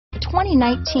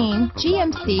2019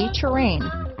 GMC Terrain.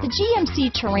 The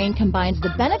GMC Terrain combines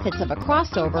the benefits of a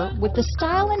crossover with the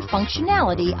style and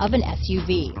functionality of an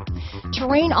SUV.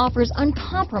 Terrain offers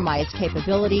uncompromised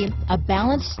capability, a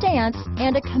balanced stance,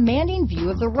 and a commanding view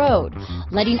of the road,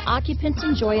 letting occupants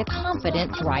enjoy a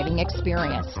confident driving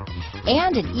experience.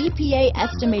 And an EPA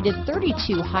estimated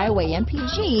 32 highway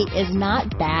MPG is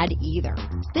not bad either.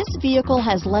 This vehicle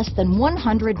has less than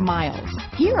 100 miles.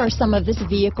 Here are some of this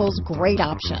vehicle's great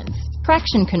options: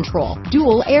 traction control,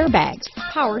 dual airbags,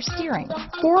 power steering,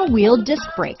 four-wheel disc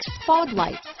brakes, fog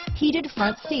lights, heated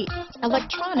front seats,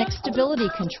 electronic stability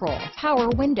control, power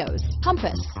windows,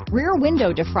 compass, rear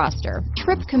window defroster,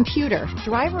 trip computer,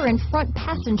 driver and front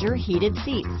passenger heated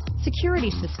seats, security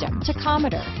system,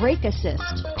 tachometer, brake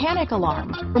assist, panic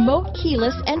alarm, remote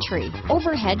keyless entry,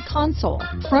 overhead console,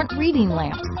 front reading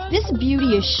lamps. This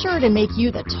beauty is sure to make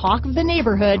you the talk of the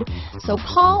neighborhood, so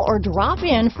call or drop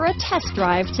in for a test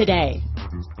drive today.